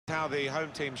How the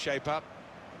home team shape up,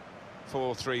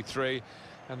 4-3-3,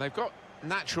 and they've got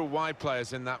natural wide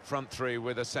players in that front three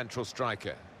with a central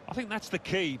striker. I think that's the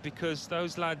key, because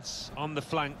those lads on the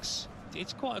flanks,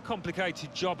 it's quite a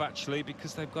complicated job actually,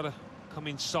 because they've got to come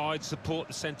inside, support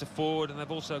the centre forward, and they've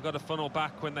also got to funnel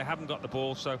back when they haven't got the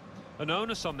ball, so an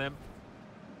onus on them.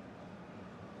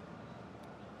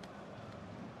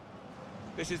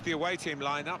 This is the away team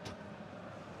lineup,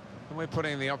 and we're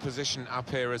putting the opposition up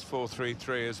here as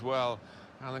 4-3-3 as well.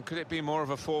 Alan, could it be more of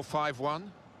a 4-5-1?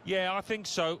 Yeah, I think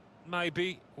so.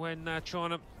 Maybe when they're trying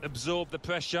to absorb the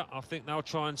pressure, I think they'll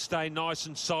try and stay nice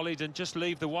and solid and just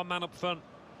leave the one man up front.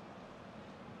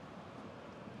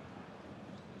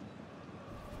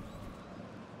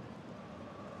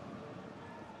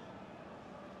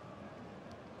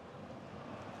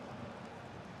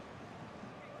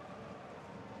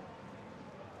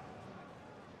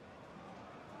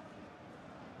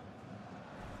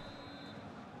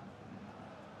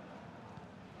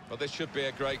 Well, this should be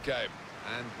a great game,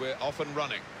 and we're off and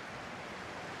running.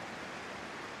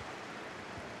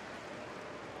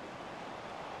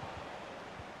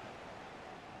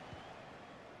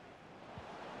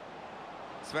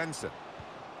 Svensson.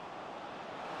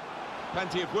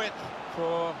 Plenty of width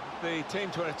for the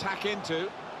team to attack into.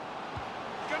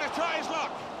 Going to try his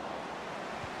luck.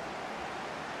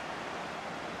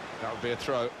 That would be a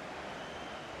throw.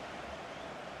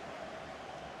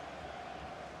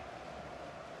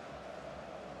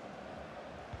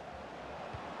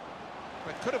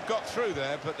 It could have got through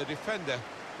there, but the defender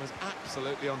was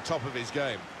absolutely on top of his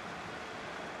game.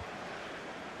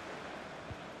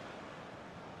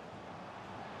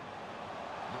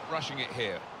 Not rushing it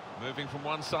here, moving from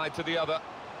one side to the other.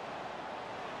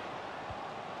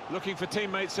 Looking for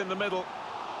teammates in the middle.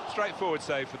 Straightforward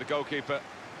save for the goalkeeper.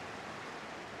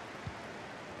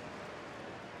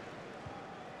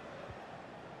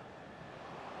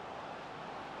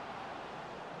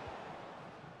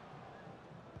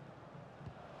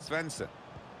 Svensson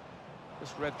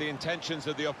just read the intentions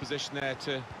of the opposition there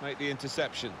to make the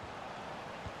interception.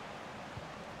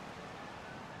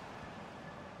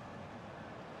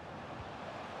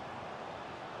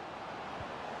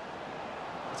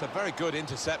 It's a very good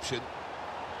interception.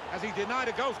 Has he denied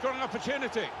a goal-scoring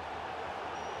opportunity?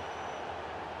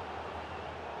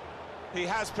 He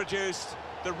has produced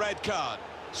the red card.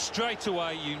 Straight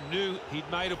away you knew he'd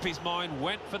made up his mind,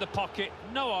 went for the pocket,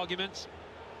 no arguments.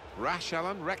 Rash,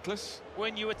 Alan, reckless.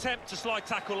 When you attempt to slide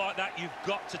tackle like that, you've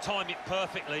got to time it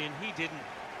perfectly, and he didn't.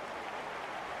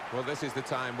 Well, this is the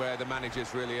time where the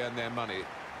managers really earn their money.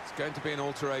 It's going to be an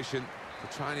alteration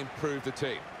to try and improve the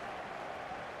team.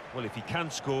 Well, if he can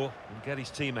score and get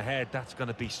his team ahead, that's going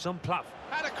to be some platform.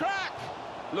 Had a crack!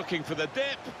 Looking for the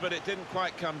dip, but it didn't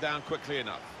quite come down quickly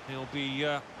enough. He'll be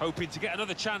hoping to get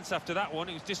another chance after that one.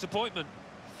 It was disappointment.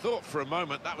 Thought for a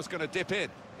moment that was going to dip in.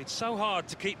 It's so hard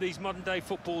to keep these modern-day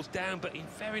footballs down, but he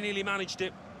very nearly managed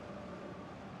it.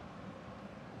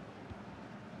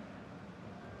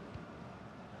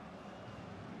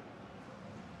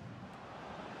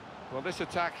 Well, this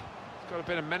attack has got a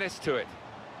bit of menace to it.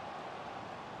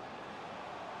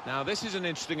 Now, this is an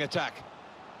interesting attack.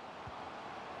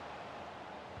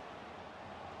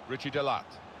 Richie Delat.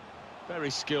 Very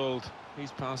skilled.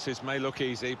 His passes may look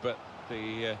easy, but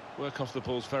the work off the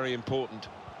ball is very important.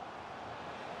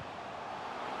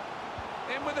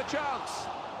 In with a chance.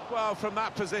 Well, from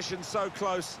that position, so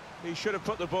close, he should have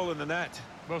put the ball in the net.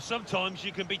 Well, sometimes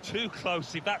you can be too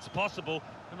close if that's possible,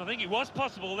 and I think it was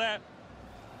possible there.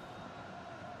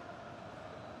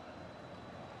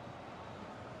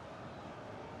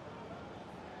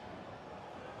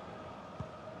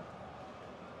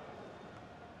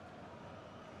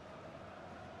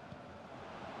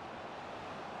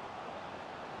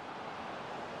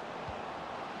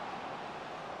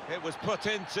 It was put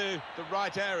into the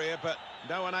right area, but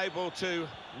no one able to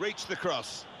reach the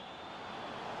cross.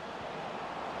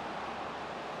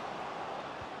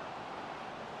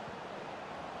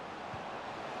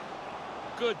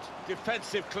 Good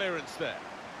defensive clearance there.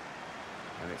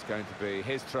 And it's going to be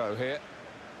his throw here.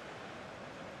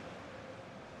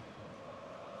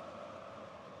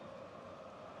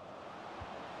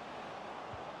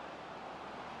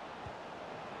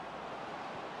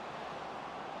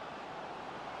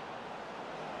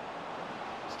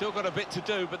 Still got a bit to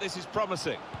do, but this is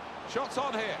promising. Shots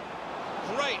on here.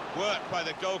 Great work by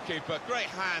the goalkeeper, great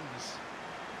hands.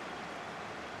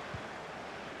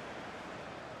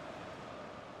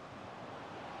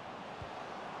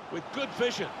 With good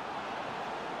vision.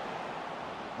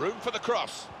 Room for the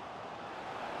cross.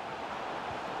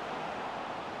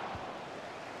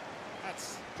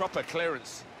 That's proper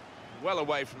clearance. Well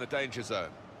away from the danger zone.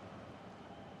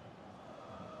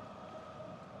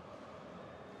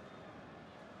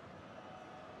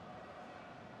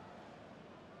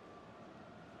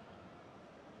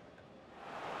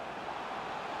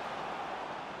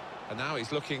 And now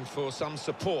he's looking for some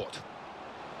support.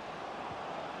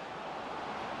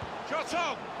 Shot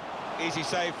on! Easy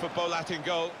save for Bolat in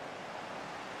goal.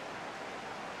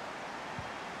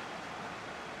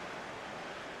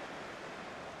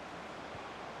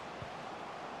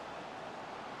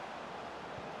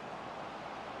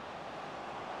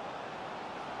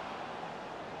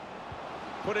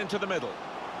 Put into the middle.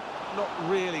 Not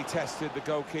really tested the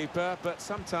goalkeeper, but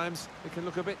sometimes it can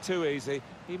look a bit too easy.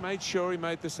 He made sure he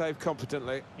made the save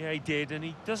competently. Yeah, he did, and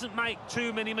he doesn't make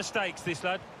too many mistakes, this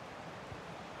lad.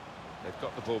 They've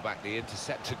got the ball back, the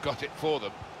interceptor got it for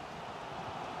them.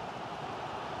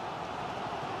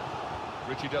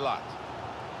 Richie Delight.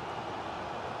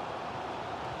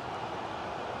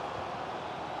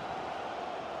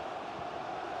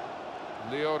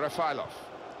 Leo Rafailov.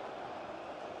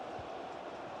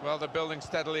 Well, they're building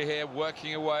steadily here,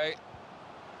 working away.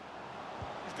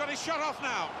 He's got his shot off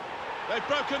now. They've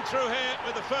broken through here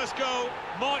with the first goal.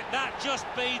 Might that just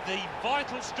be the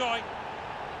vital strike?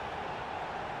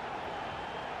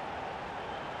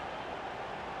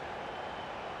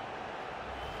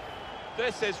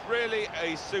 This is really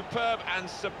a superb and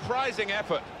surprising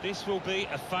effort. This will be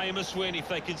a famous win if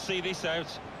they can see this out.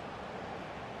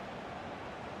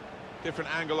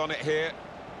 Different angle on it here.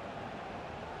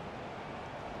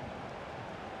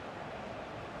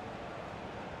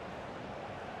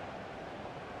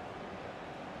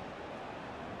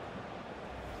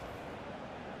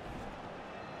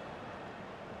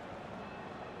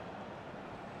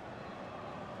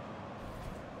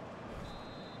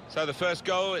 So the first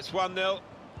goal, it's 1-0.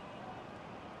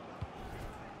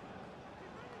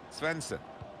 Svensson.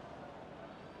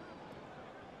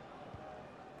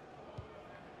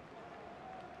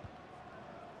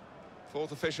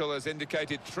 Fourth official has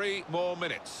indicated 3 more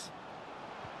minutes.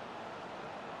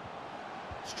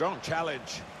 Strong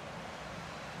challenge.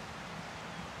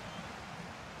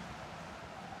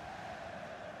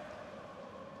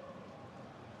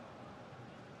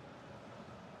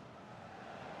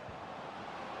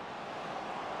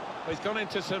 He's gone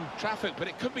into some traffic, but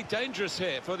it could be dangerous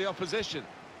here for the opposition.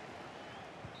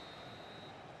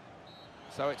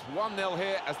 So it's 1-0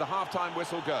 here as the half-time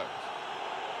whistle goes.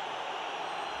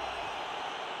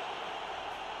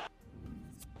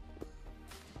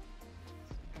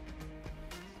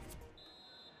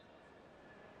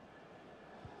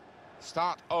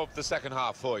 Start of the second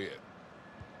half for you.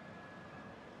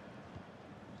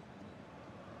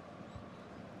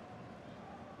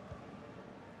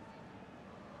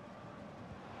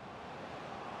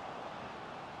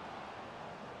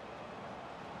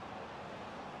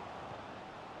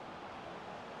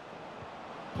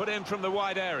 Put in from the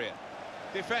wide area.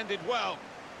 Defended well.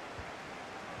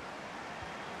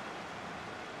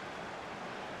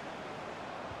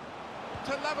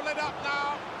 To level it up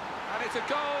now. And it's a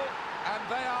goal. And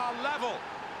they are level.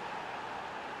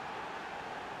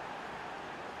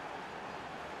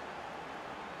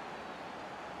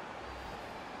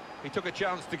 He took a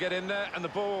chance to get in there, and the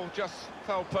ball just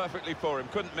fell perfectly for him.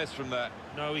 Couldn't miss from there.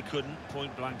 No, he couldn't.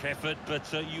 Point-blank effort.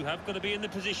 But you have got to be in the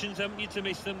positions, haven't you, to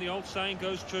miss them? The old saying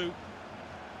goes true.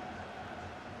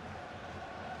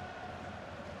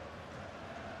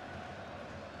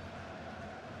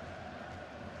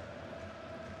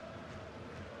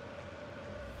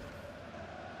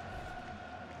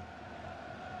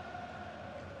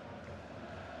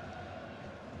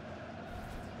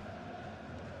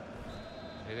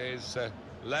 It is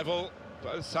level.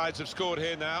 Both sides have scored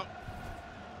here now.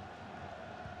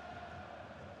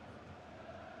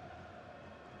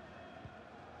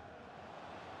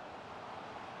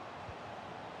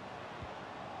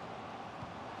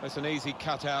 That's an easy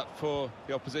cutout for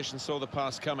the opposition, saw the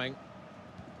pass coming.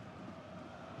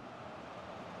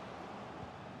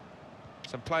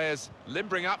 Some players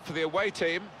limbering up for the away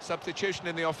team. Substitution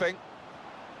in the offing.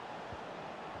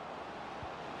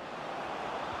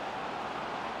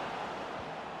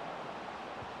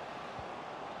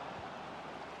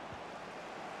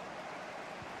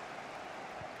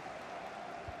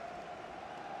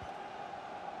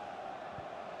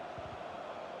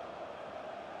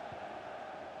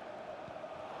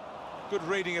 Good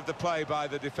reading of the play by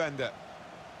the defender.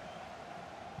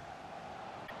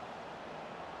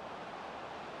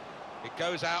 It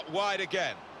goes out wide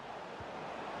again.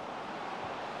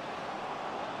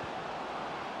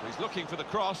 He's looking for the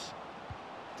cross.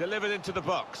 Delivered into the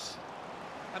box.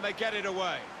 And they get it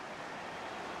away.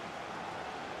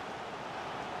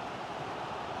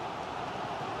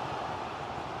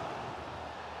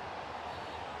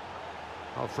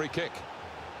 Oh, free kick.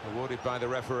 Awarded by the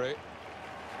referee.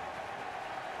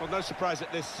 Well, no surprise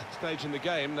at this stage in the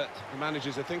game that the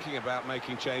managers are thinking about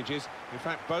making changes. In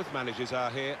fact, both managers are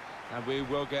here, and we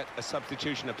will get a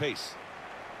substitution apiece.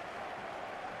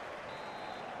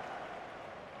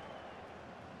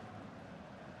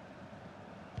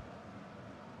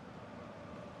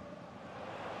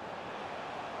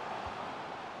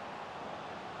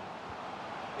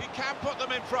 He can put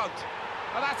them in front.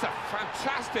 Oh, that's a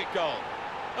fantastic goal.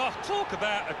 Oh, talk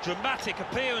about a dramatic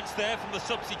appearance there from the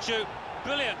substitute.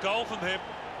 Brilliant goal from him.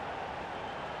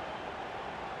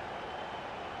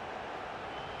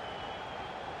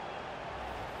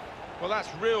 Well, that's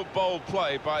real bold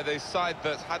play by the side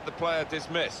that had the player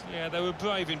dismissed. Yeah, they were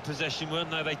brave in possession,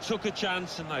 weren't they? They took a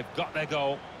chance and they've got their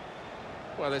goal.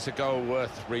 Well, it's a goal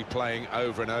worth replaying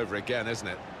over and over again, isn't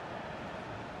it?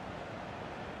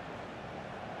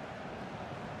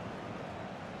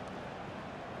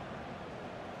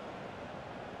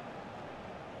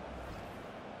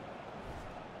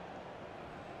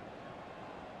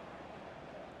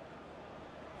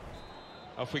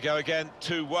 Off we go again,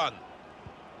 2-1.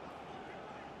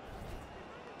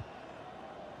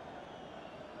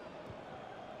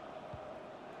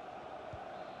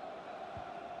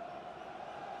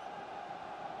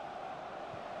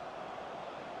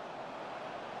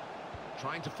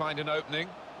 Trying to find an opening,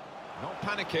 not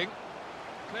panicking.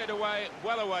 Cleared away,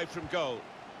 well away from goal.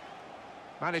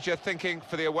 Manager thinking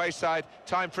for the away side,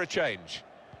 time for a change.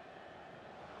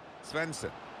 Svensson.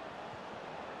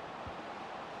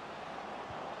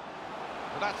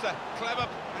 Well, that's a clever,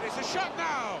 and it's a shot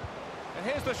now. And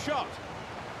here's the shot.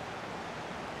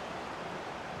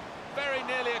 Very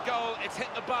nearly a goal, it's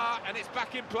hit the bar and it's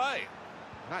back in play.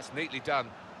 That's neatly done.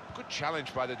 Good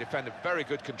challenge by the defender, very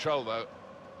good control though.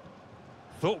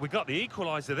 Thought we got the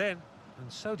equaliser then,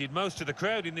 and so did most of the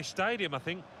crowd in this stadium, I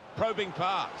think. Probing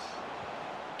pass.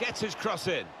 Gets his cross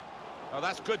in. Oh,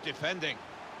 that's good defending.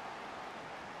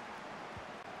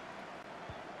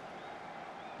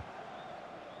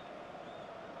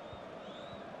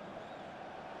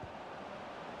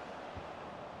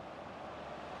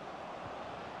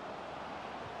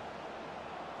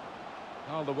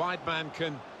 Oh, the wide man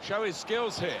can show his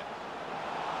skills here.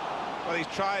 Well, he's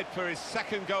tried for his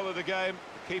second goal of the game.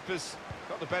 The keeper's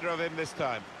got the better of him this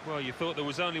time. Well, you thought there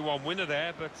was only one winner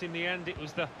there, but in the end it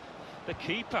was the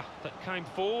keeper that came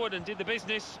forward and did the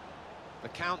business. The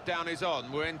countdown is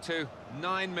on. We're into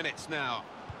 9 minutes now.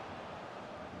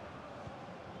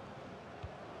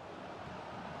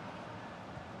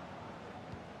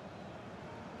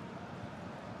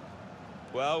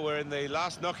 Well, we're in the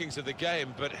last knockings of the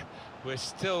game, but we're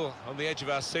still on the edge of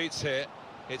our seats here.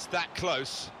 It's that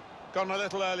close. Gone a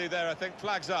little early there, I think.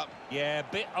 Flags up. Yeah, a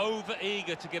bit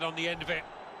over-eager to get on the end of it.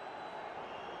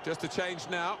 Just a change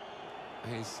now.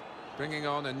 He's bringing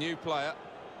on a new player.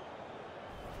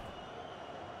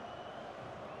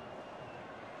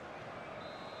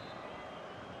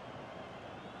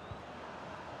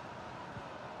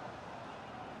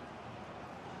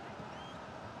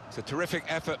 It's a terrific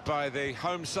effort by the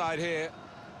home side here.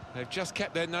 They've just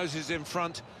kept their noses in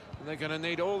front, and they're going to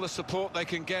need all the support they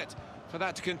can get for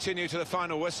that to continue to the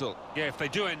final whistle. Yeah, if they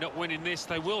do end up winning this,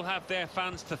 they will have their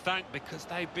fans to thank because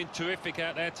they've been terrific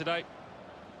out there today.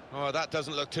 Oh, that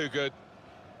doesn't look too good.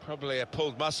 Probably a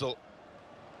pulled muscle.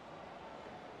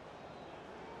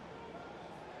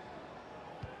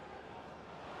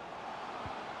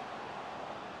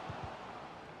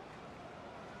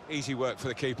 Easy work for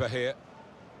the keeper here.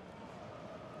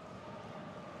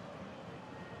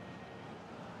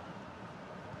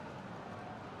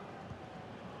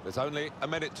 There's only a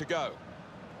minute to go.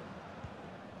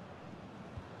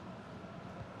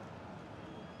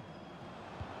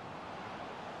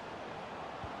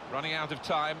 Running out of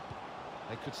time.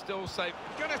 They could still say,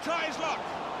 gonna try his luck.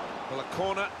 Well, a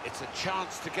corner, it's a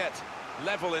chance to get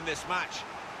level in this match.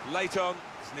 Late on,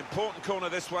 it's an important corner,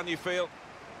 this one, you feel.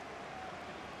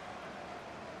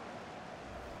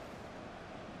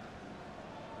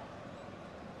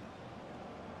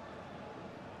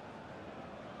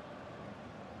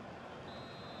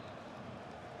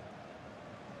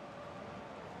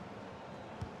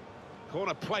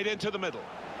 Corner played into the middle.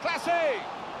 Classy!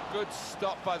 Good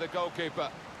stop by the goalkeeper.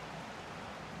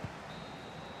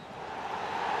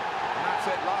 And that's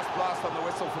it, last blast on the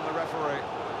whistle from the referee.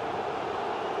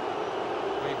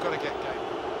 Well, you've got to get game.